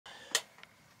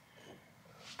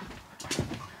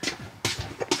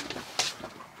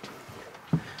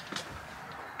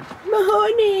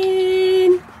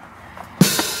Morning!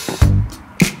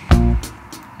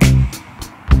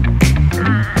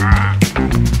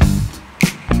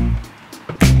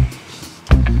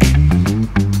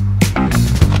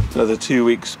 Another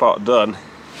 2-week spot done.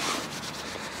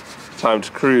 Time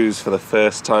to cruise for the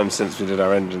first time since we did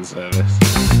our engine service.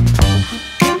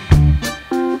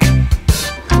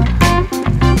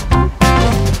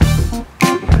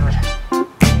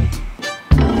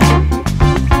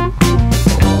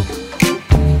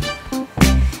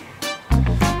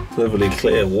 Lovely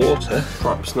clear water,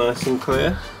 props nice and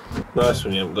clear. Nice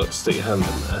when you haven't got to stick your hand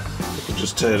in there. You can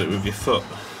just turn it with your foot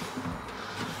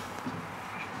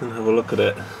and have a look at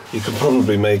it. You can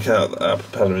probably make out that our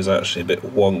propeller is actually a bit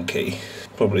wonky.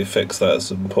 Probably fix that at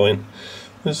some point.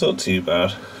 It's not too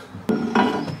bad.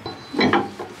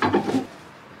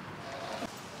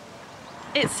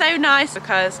 It's so nice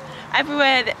because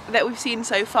everywhere that we've seen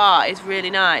so far is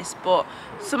really nice, but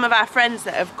some of our friends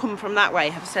that have come from that way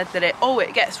have said that it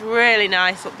gets really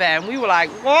nice up there, and we were like,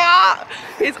 what?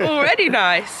 It's already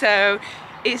nice. So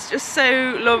it's just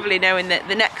so lovely knowing that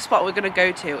the next spot we're going to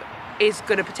go to is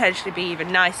going to potentially be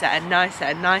even nicer and nicer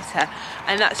and nicer,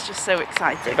 and that's just so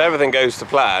exciting. If everything goes to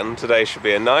plan, today should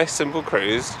be a nice simple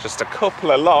cruise, just a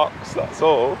couple of locks, that's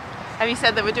all. Have you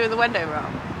said that we're doing the Wendover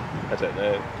Arm? I don't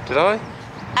know. Did I?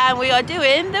 And we are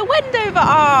doing the Wendover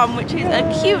Arm, which is a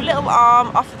cute little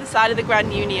arm off of the side of the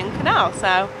Grand Union Canal,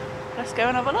 so let's go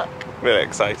and have a look. Really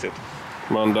excited.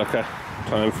 Come on, Ducker,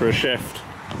 time for a shift.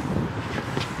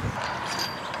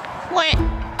 What?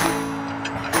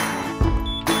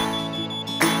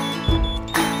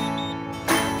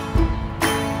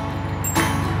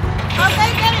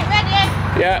 Okay, get it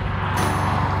ready. Yeah.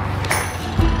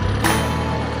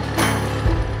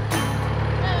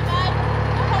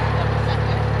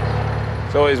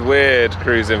 It's always weird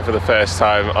cruising for the first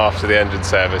time after the engine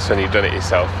service when you've done it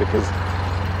yourself, because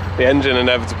the engine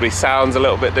inevitably sounds a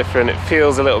little bit different, it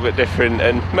feels a little bit different,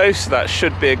 and most of that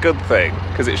should be a good thing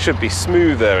because it should be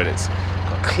smoother and it's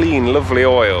got clean, lovely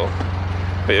oil.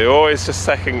 But you're always just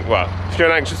well, if you're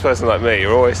an anxious person like me,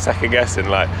 you're always second guessing,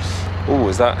 like, oh,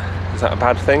 is that a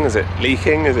bad thing? Is it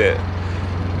leaking? Is it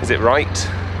right?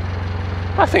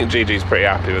 I think Gigi's pretty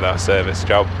happy with our service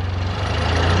job.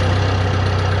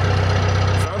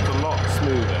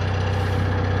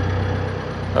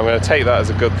 I'm going to take that as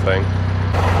a good thing.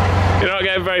 You're not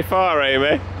getting very far,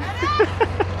 Amy.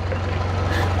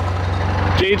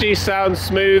 Gigi sounds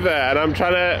smoother, and I'm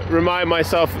trying to remind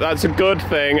myself that that's a good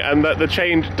thing and that the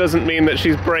change doesn't mean that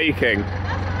she's braking.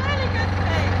 That's a really good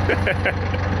thing.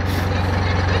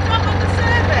 Good job on the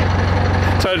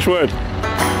service. Touch wood.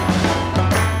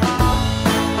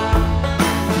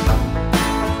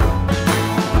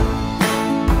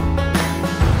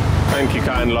 Thank you,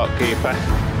 kind lock keeper.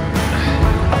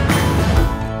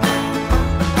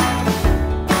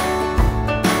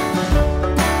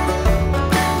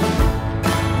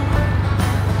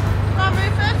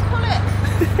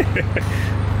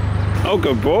 Oh,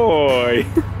 good boy!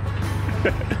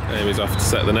 Amy's off to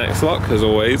set the next lock, as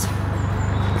always,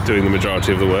 doing the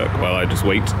majority of the work while I just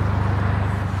wait.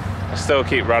 I still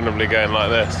keep randomly going like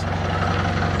this.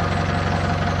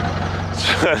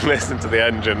 Try and listen to the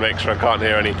engine, make sure I can't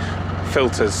hear any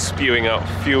filters spewing out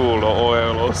fuel or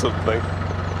oil or something.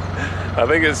 I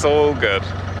think it's all good.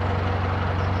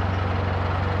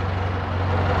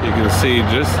 You can see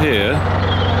just here,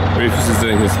 Rufus is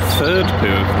doing his third poo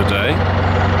of the day.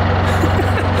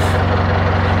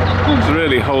 He's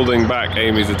really holding back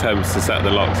Amy's attempts to set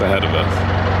the locks ahead of us.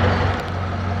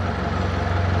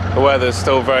 The weather's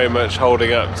still very much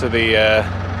holding up to the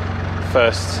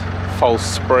first false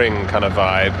spring kind of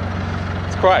vibe.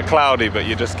 It's quite cloudy, but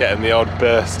you're just getting the odd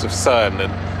burst of sun,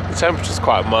 and the temperature's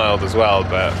quite mild as well,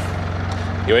 but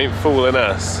you ain't fooling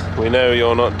us. We know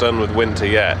you're not done with winter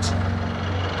yet.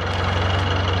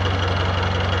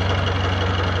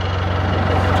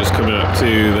 Just coming up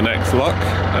to the next lock,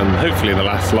 and hopefully the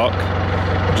last lock,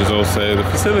 which is also the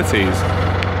facilities.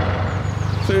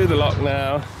 Through the lock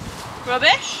now.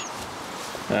 Rubbish.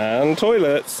 And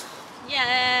toilets.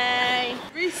 Yay!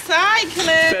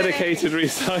 Recycling! Dedicated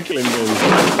recycling bins.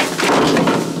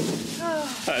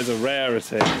 That is a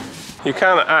rarity. You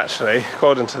can actually,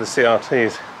 according to the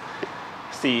CRT's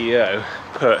CEO,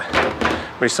 put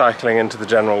recycling into the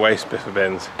general waste biffer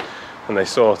bins and they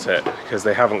sort it, because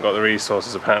they haven't got the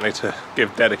resources apparently to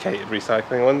give dedicated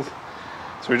recycling ones.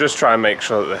 So we just try and make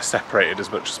sure that they're separated as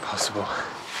much as possible.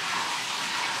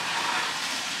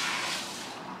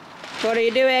 What are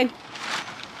you doing?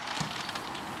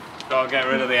 Gotta get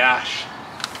rid of the ash,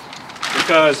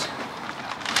 because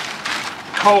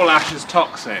coal ash is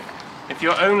toxic. If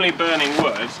you're only burning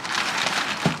wood,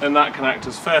 then that can act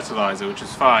as fertiliser, which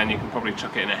is fine. You can probably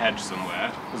chuck it in a hedge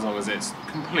somewhere, as long as it's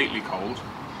completely cold.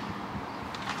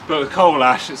 But with coal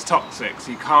ash, it's toxic,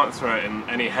 so you can't throw it in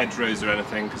any hedgerows or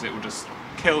anything, because it will just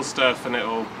kill stuff and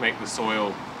it'll make the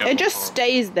soil go It just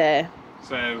stays there.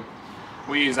 So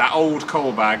we use our old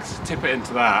coal bags, tip it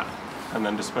into that, and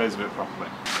then dispose of it properly.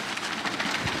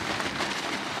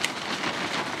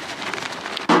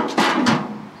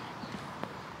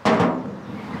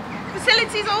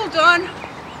 Facility's all done.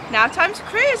 Now time to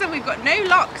cruise, and we've got no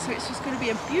lock, so it's just going to be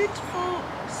a beautiful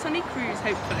sunny cruise,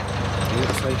 hopefully. You're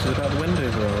excited about the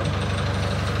Wendover Arm.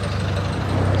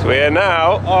 So we are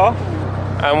now off,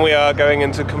 and we are going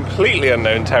into completely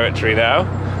unknown territory now,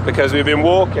 because we've been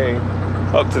walking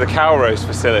up to the cow roast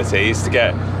facilities to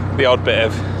get the odd bit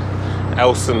of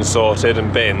Elson sorted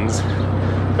and bins,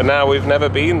 but now we've never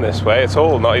been this way at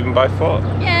all, not even by foot.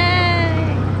 Yay!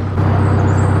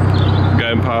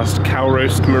 Going past Cow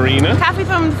Roast Marina. Kathy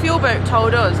from the fuel boat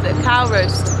told us that cow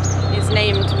roast is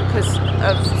named because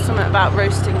of something about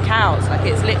roasting cows, like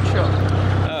it's literal.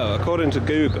 Oh, according to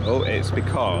Google, it's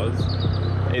because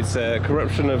it's a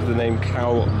corruption of the name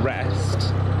cow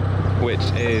rest, which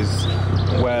is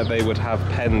where they would have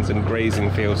pens and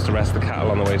grazing fields to rest the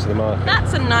cattle on the way to the market.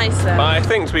 That's a nicer. But I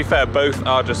think, to be fair, both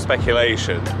are just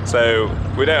speculation, so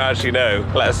we don't actually know.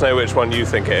 Let us know which one you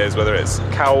think it is, whether it's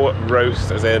cow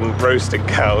roast, as in roasting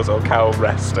cows, or cow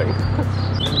resting.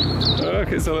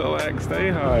 Look, it's a little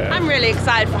ex-day hire. I'm really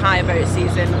excited for hire boat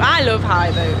season. I love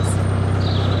hire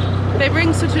boats. They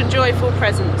bring such a joyful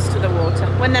presence to the water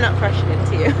when they're not crashing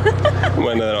into you.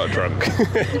 When they're not drunk.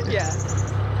 Yeah.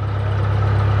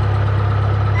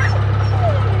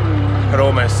 I can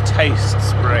almost taste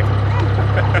spring.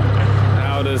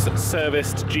 How does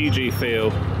serviced Gigi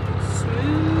feel?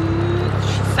 Smooth.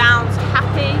 She sounds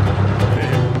happy.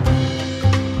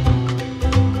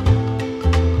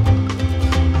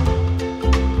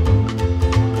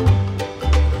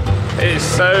 It's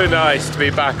so nice to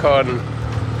be back on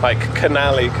like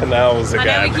canals again.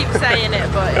 I know we keep saying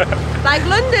it, but like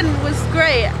London was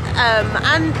great,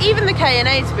 and even the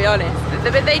K&A, to be honest,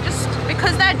 they just,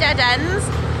 because they're dead ends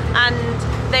and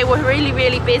they were really,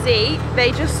 really busy,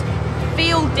 they just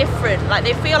feel different. Like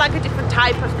they feel like a different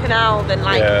type of canal than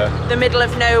like the middle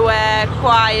of nowhere,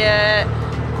 quiet,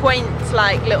 quaint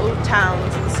like little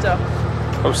towns and stuff.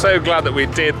 I'm so glad that we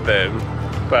did them,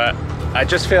 but I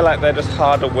just feel like they're just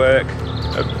harder work,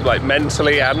 like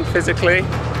mentally and physically.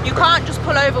 You can't just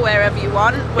pull over wherever you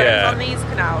want, whereas on these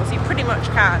canals you pretty much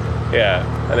can. Yeah,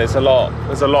 and there's a lot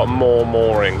more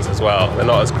moorings as well. They're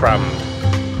not as crammed.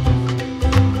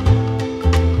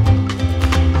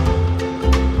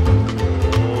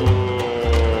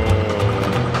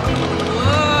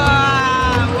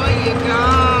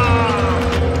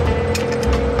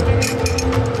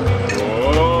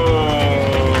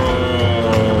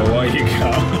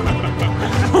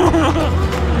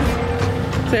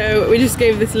 So we just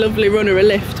gave this lovely runner a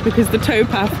lift because the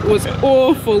towpath was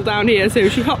awful down here, so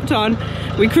she hopped on,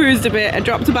 we cruised a bit and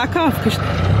dropped her back off because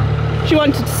she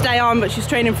wanted to stay on, but she's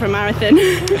training for a marathon.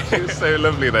 She was so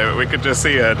lovely though, we could just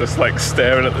see her just like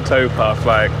staring at the towpath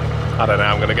like, I don't know,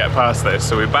 I'm gonna get past this.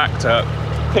 So we backed up,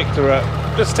 picked her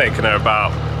up, just taken her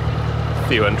about a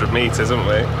few hundred meters, haven't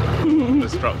we?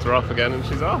 Just dropped her off again and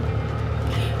she's off.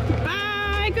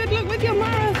 Bye, good luck with your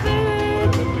marathon.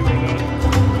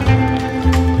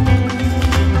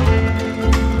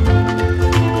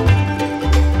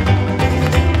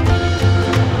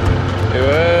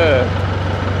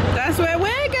 That's where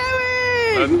we're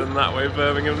going! London that way,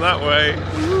 Birmingham that way.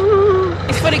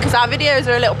 It's funny because our videos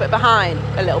are a little bit behind,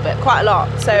 quite a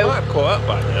lot. So We might have caught up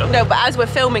by now. no, but as we're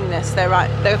filming this, they're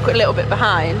a little bit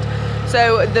behind.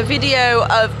 So the video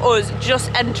of us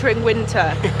just entering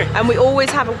winter, and we always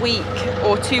have a week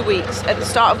or 2 weeks at the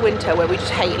start of winter where we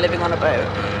just hate living on a boat.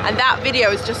 And that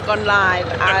video has just gone live,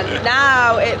 and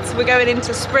now we're going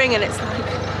into spring, and it's like,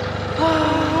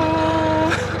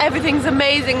 oh, everything's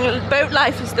amazing. Boat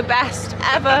life is the best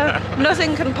ever.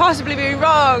 Nothing can possibly be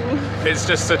wrong. It's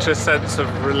just such a sense of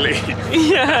relief.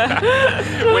 Yeah.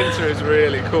 Winter is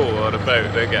really cool on a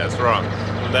boat, don't get us wrong.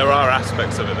 There are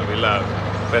aspects of it that we love,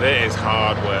 but it is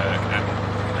hard work, and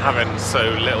having so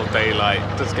little daylight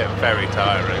does get very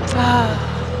tiring.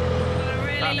 A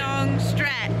really long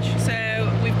stretch,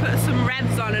 so we've put some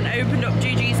revs on and opened up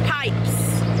Gigi's pipes.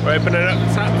 We're opening up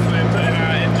the taps and putting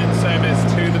our engine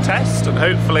service to the test, and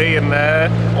hopefully in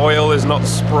there oil is not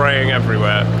spraying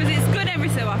everywhere. Because it's good every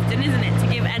so often, isn't it,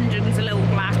 to give engines a little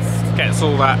blast. Gets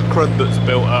all that crud that's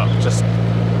built up just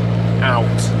out.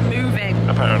 Moving.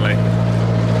 Apparently.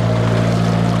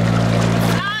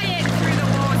 Flying through the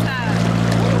water.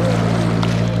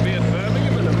 We'll be in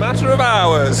Birmingham in a matter of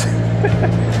hours.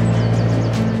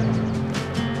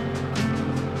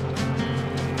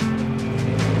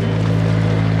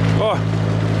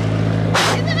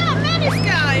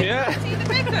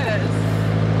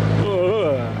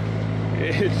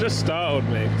 just startled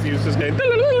me because he was just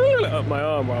going up my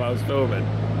arm while I was filming.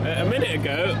 A minute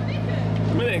ago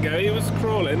he was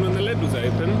crawling when the lid was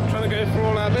open, trying to go for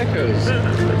all our bickers.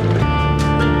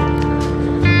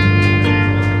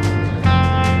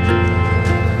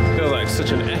 Feels like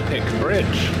such an epic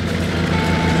bridge.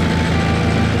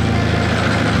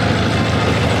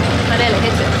 I nearly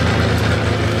hit it.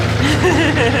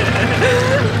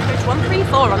 It's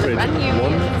 134 on the Grand Union.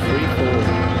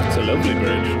 134. It's a lovely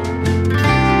bridge.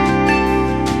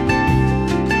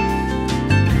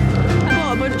 I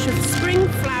bought a bunch of spring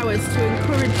flowers to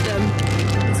encourage them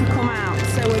to come out.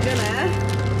 So we're gonna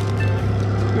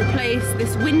replace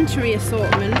this wintry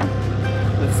assortment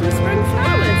with some spring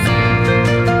flowers.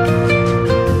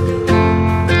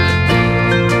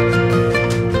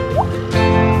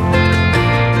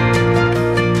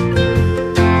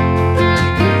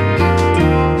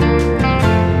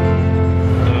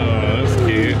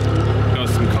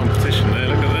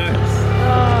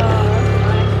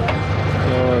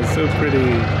 So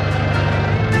pretty.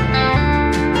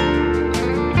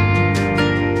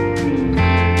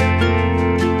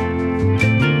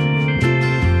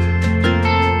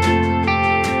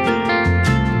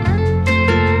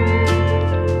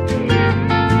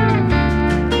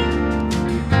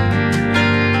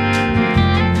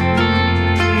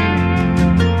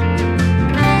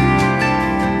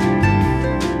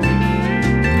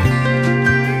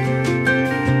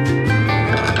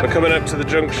 Coming up to the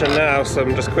junction now, so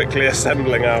I'm just quickly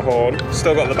assembling our horn.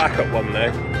 Still got the backup one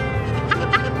though.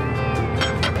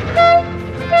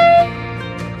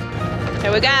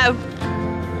 Here we go.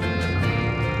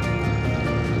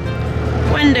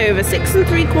 Wendover, 6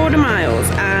 3/4 miles,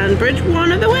 and bridge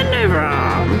 1 of the Wendover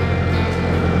Arm.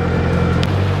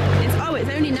 It's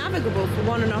only navigable for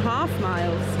 1.5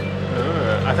 miles.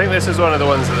 I think this is one of the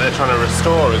ones that they're trying to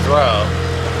restore as well.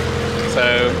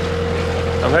 So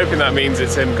I'm hoping that means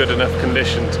it's in good enough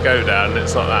condition to go down and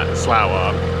it's not that slough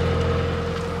arm.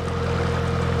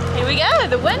 Here we go,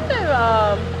 the Wendover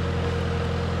Arm.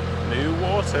 New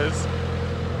waters.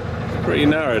 Pretty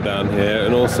narrow down here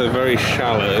and also very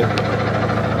shallow.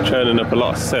 Churning up a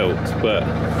lot of silt, but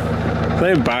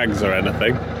no bags or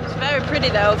anything. It's very pretty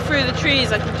though. Through the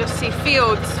trees I can just see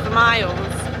fields for miles.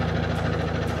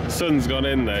 The sun's gone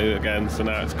in though again, so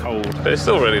now it's cold. But it's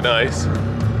still really nice.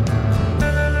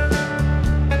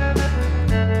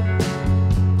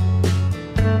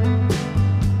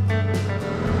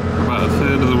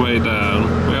 Down.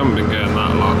 We haven't been going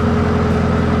that long.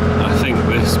 I think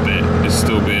this bit is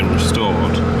still being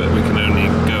restored, but we can only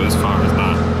go as far as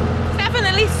that. It's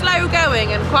definitely slow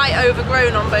going and quite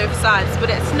overgrown on both sides, but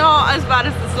it's not as bad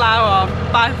as the slough arm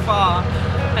by far,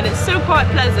 and it's still quite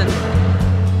pleasant.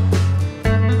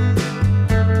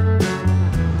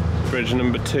 Bridge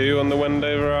number 2 on the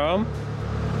Wendover Arm.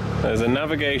 There's a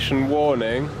navigation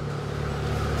warning.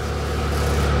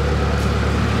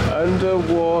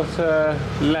 Underwater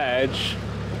ledge,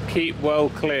 keep well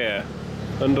clear.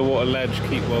 Underwater ledge,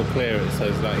 keep well clear, it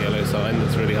says that yellow sign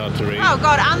that's really hard to read. Oh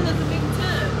god, and there's a big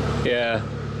turn. Yeah. You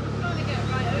can only get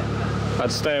right over.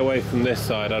 I'd stay away from this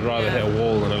side, I'd rather hit a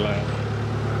wall than a ledge.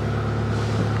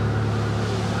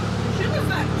 Sugar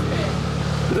factory.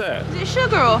 Is it? Is it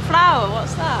sugar or flour?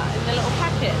 What's that in the little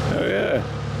packet? Oh yeah.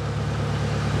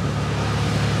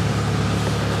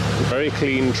 Very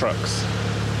clean trucks.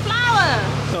 Flour!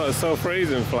 Oh, it's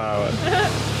self-raising flour.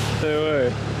 No way.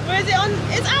 Where is it on?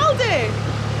 It's Aldi!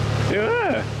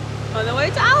 Yeah. On the way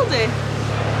to Aldi.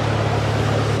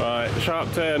 Right,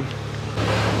 sharp turn.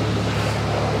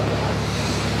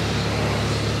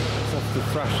 Just have to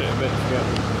thrash it a bit to get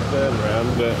the turn around,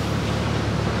 but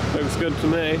looks good to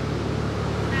me.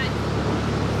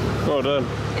 Nice. Well done.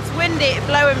 It's windy, it's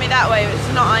blowing me that way, but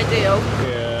it's not ideal.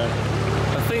 Yeah.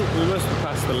 I think we must have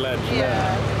passed the ledge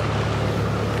now.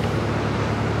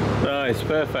 Nice,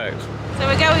 perfect. So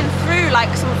we're going through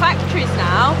like some factories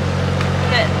now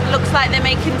that looks like they're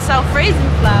making self-raising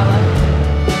flour.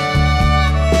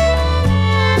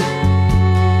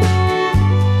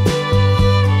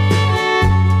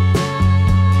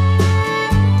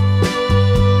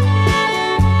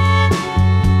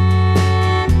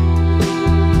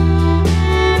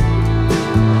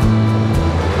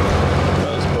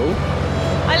 That's cool.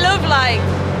 I love like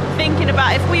thinking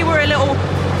about if we were a little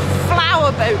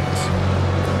flour boat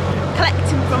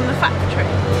collecting from the factory.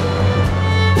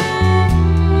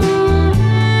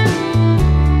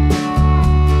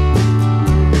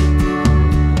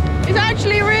 It's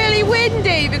actually really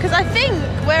windy because I think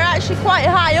we're actually quite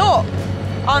high up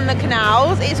on the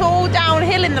canals. It's all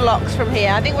downhill in the locks from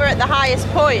here. I think we're at the highest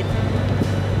point.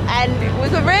 And we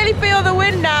can really feel the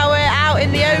wind now we're out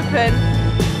in the open.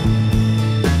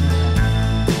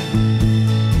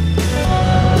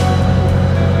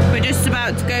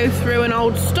 about to go through an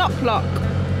old stop lock.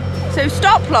 So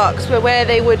stop locks were where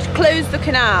they would close the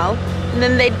canal and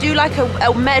then they'd do like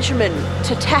a measurement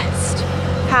to test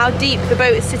how deep the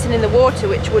boat is sitting in the water,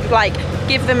 which would like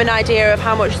give them an idea of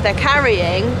how much they're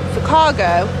carrying for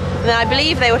cargo. And then I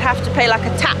believe they would have to pay like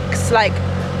a tax, like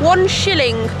 1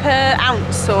 shilling per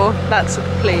ounce, or that's a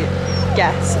complete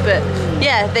guess. But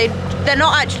yeah, they're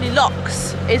not actually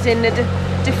locks, is in the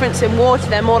difference in water.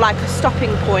 They're more like a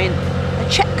stopping point, a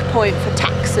checkpoint for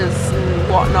taxes and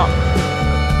whatnot.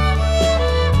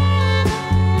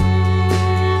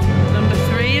 Number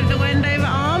 3 of the Wendover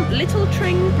Arm, Little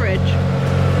Tring Bridge. I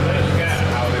don't get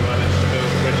how they managed to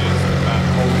build bridges with that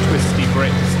whole twisty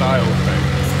brick style thing.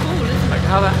 It's cool, isn't it? Like,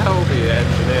 how the hell do you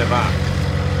engineer that?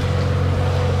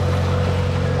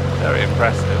 Very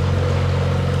impressive.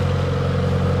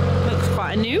 Looks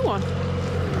quite a new one.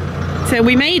 So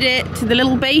we made it to the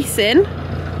little basin,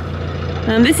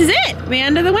 and this is it, the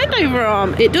end of the Wendover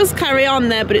Arm. It does carry on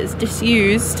there, but it's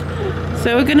disused.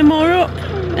 So we're going to moor up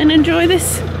and enjoy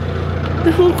this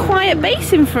little quiet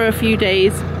basin for a few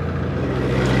days.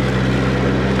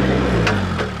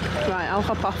 Right, I'll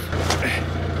hop off.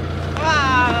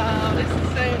 Wow, this is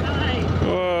so nice.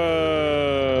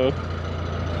 Whoa!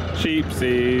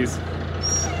 Sheepsies.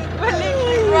 We're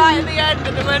literally right at the end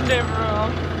of the Wendover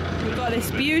Arm. We've got this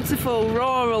beautiful,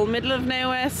 rural, middle of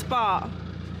nowhere spot.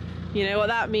 You know what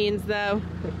that means though?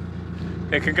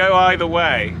 It could go either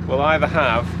way. We'll either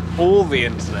have all the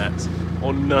internet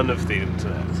or none of the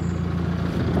internet.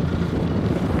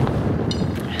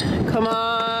 Come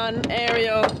on,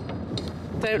 Ariel.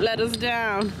 Don't let us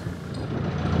down.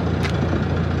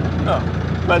 Oh,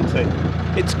 plenty.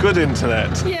 It's good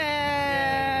internet.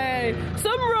 Yay!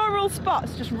 Some rural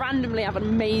spots just randomly have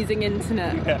amazing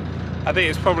internet. Yeah. I think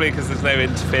it's probably because there's no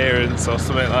interference or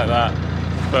something like that,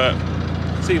 but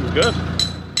it seems good.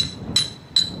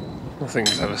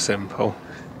 Nothing's ever simple.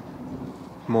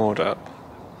 Moored up.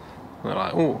 We're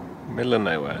like, oh, middle of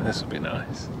nowhere, this would be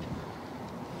nice.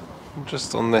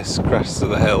 Just on this crest of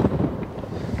the hill,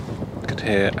 I could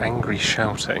hear angry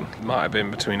shouting. It might have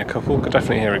been between a couple, could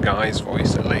definitely hear a guy's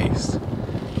voice at least.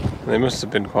 And they must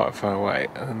have been quite far away,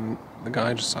 and the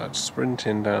guy just started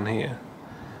sprinting down here.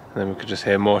 And then we could just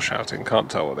hear more shouting, can't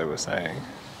tell what they were saying.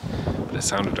 But it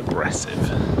sounded aggressive.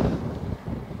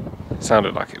 It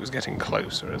sounded like it was getting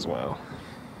closer as well.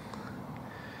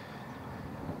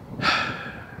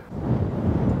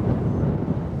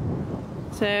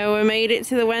 So we made it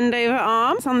to the Wendover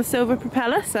Arm. It's on the silver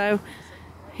propeller, so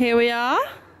here we are.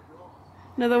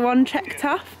 Another one checked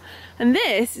off. And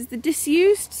this is the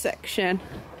disused section.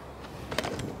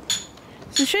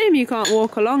 It's a shame you can't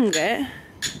walk along it.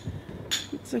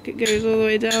 Looks like it goes all the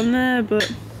way down there,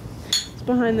 but it's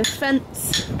behind this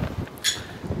fence.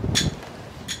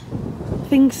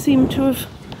 Things seem to have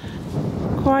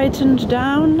quietened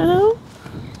down now.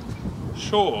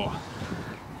 Sure.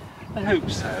 I hope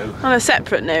so. On a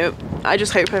separate note, I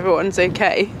just hope everyone's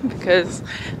okay, because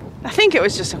I think it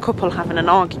was just a couple having an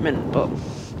argument, but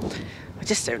I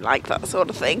just don't like that sort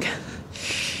of thing.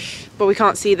 But we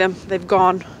can't see them, they've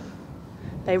gone.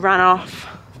 They ran off.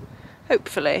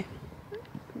 Hopefully.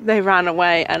 They ran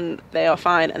away and they are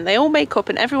fine and they all make up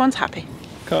and everyone's happy.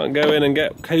 Can't go in and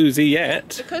get cosy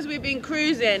yet. Because we've been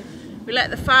cruising, we let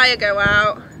the fire go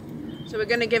out. So we're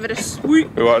going to give it a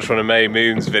sweep. We watched one of May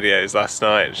Moon's videos last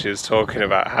night and she was talking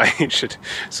about how you should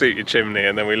sweep your chimney,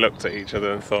 and then we looked at each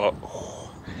other and thought,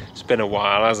 oh, it's been a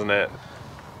while, hasn't it?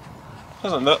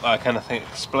 Doesn't look like anything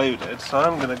exploded, so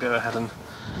I'm going to go ahead and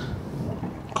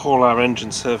call our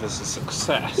engine service a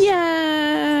success.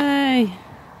 Yay!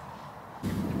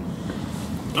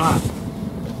 Ah,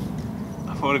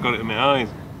 I thought I got it in my eyes.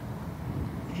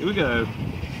 Here we go.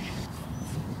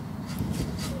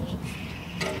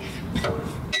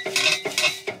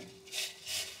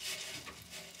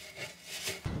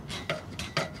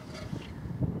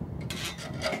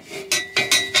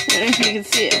 I don't know if you can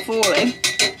see it falling.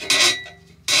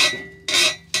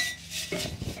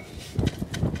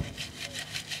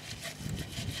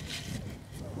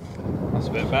 That's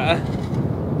a bit better.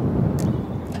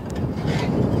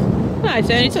 No,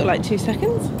 it only took like 2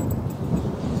 seconds.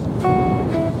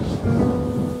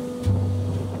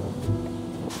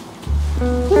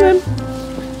 Come on.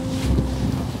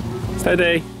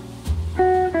 Steady.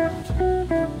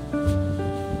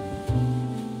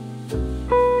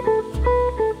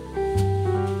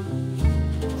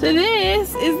 So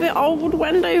this is the old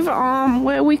Wendover Arm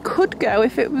where we could go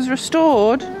if it was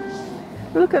restored.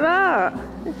 Look at that.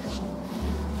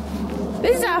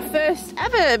 This is our first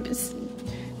ever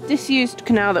disused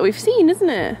canal that we've seen, isn't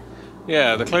it?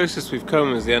 Yeah, the closest we've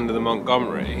come is the end of the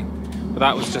Montgomery, but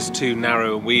that was just too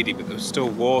narrow and weedy, but there was still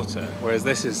water, whereas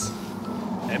this is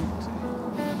empty.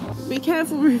 Be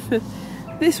careful, Rufus.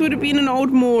 This would have been an old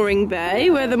mooring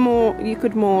bay where you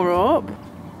could moor up.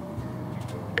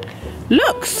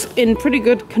 Looks in pretty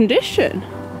good condition.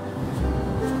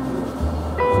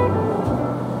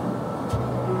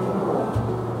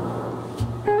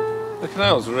 The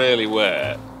canals really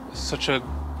were such a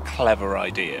clever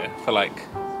idea for like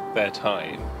their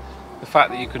time. The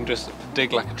fact that you can just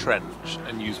dig like a trench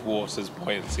and use water's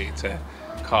buoyancy to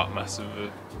cart massive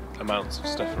amounts of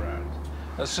stuff around.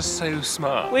 That's just so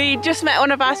smart. We just met one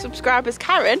of our subscribers,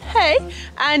 Karen, hey,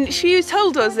 and she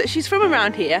told us that she's from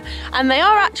around here and they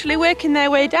are actually working their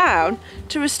way down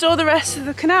to restore the rest of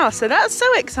the canal, so that's so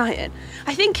exciting.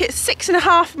 I think it's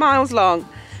 6.5 miles long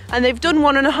and they've done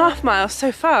 1.5 miles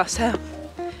so far, so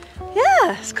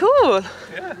yeah, it's cool.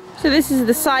 Yeah. So this is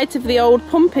the site of the old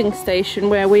pumping station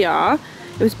where we are.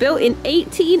 It was built in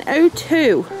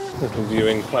 1802. Little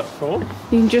viewing platform.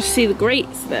 You can just see the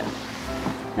grates that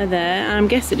are there. I'm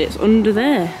guessing it's under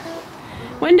there.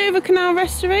 Wendover Canal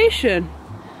Restoration.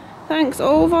 Thanks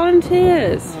all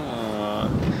volunteers. Aww.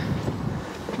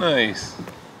 Nice.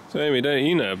 So Amy, don't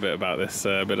you know a bit about this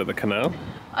bit of the canal?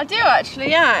 I do actually,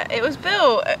 yeah. It was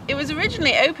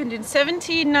originally opened in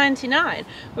 1799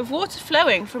 with water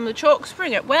flowing from the chalk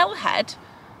spring at Wellhead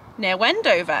near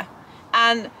Wendover,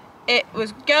 and it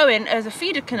was going as a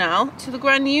feeder canal to the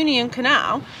Grand Union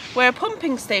Canal where a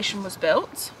pumping station was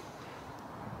built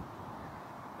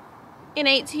in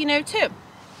 1802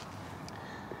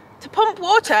 to pump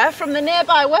water from the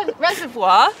nearby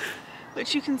reservoir,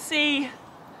 which you can see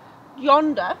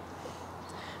yonder,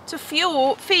 to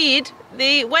feed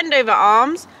the Wendover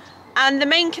Arms and the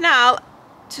main canal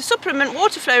to supplement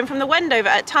water flowing from the Wendover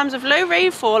at times of low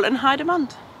rainfall and high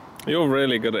demand. You're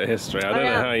really good at history. I don't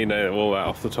know how you know all that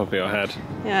off the top of your head.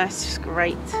 Yeah, it's just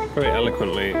great. Very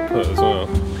eloquently put as well.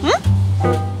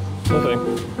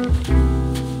 Nothing.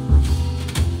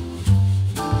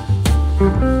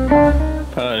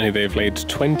 Apparently they've laid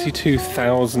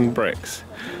 22,000 bricks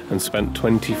and spent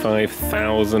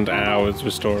 25,000 hours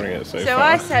restoring it so far. So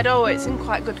I said, oh, it's in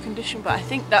quite good condition, but I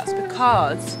think that's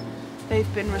because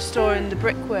they've been restoring the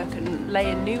brickwork and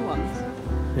laying new ones.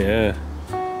 Yeah.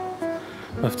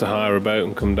 I'll have to hire a boat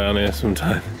and come down here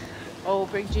sometime. Or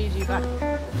bring Gigi back.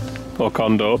 Or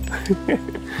Condor.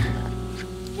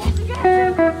 Yes,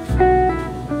 again.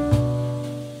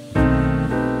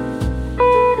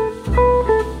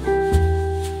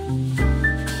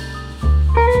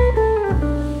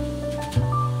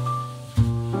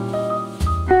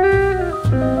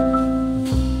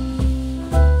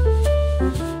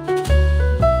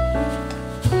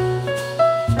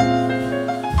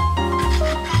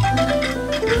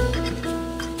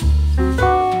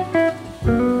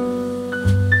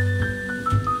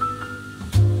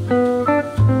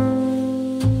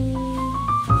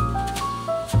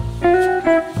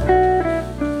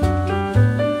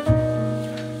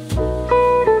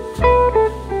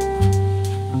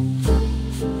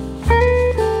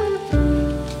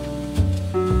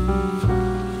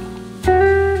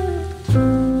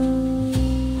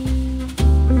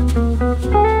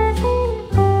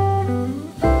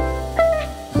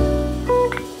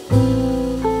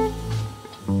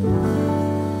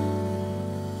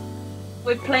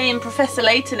 We're playing Professor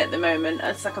Layton at the moment.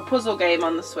 It's like a puzzle game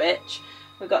on the Switch.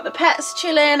 We've got the pets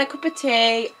chilling, a cup of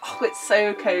tea. Oh, it's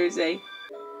so cosy.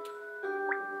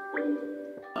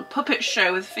 A puppet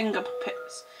show with finger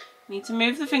puppets. You need to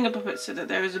move the finger puppets so that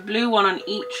there is a blue one on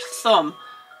each thumb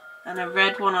and a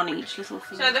red one on each little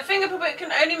finger. So the finger puppet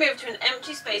can only move to an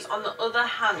empty space on the other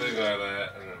hand. Blue guy there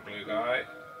and a blue guy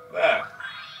there.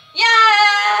 Yeah!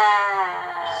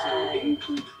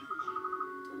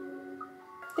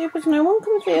 Yeah, but no one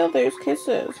can feel those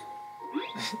kisses.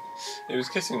 He was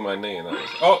kissing my knee and that was...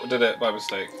 Oh, did it by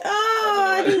mistake.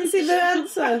 Oh, I didn't see the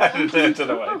answer. I don't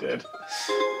know what I did.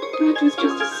 It was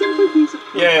just a simple piece of...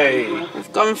 Yay!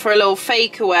 We've gone for a little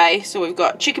fake away. So we've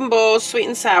got chicken balls, sweet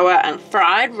and sour, and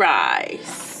fried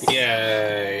rice.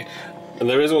 Yay! And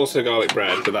there is also garlic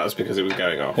bread, but that's because it was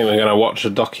going off. I think we're going to watch a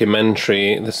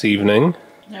documentary this evening.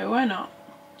 No, we're not.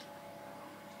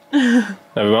 Never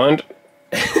mind.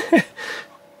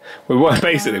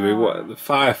 The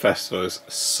Fire Festival is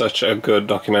such a good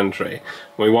documentary.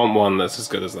 We want one that's as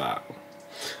good as that.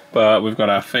 But we've got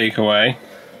our fake away.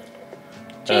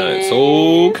 It's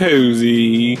all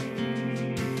cozy.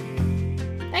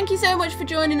 Thank you so much for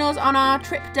joining us on our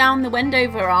trip down the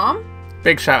Wendover Arm.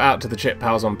 Big shout out to the Chip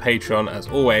Pals on Patreon as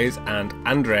always, and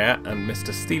Andrea and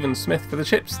Mr. Stephen Smith for the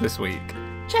chips this week.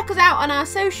 Check us out on our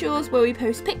socials where we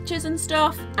post pictures and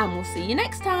stuff, and we'll see you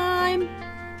next time.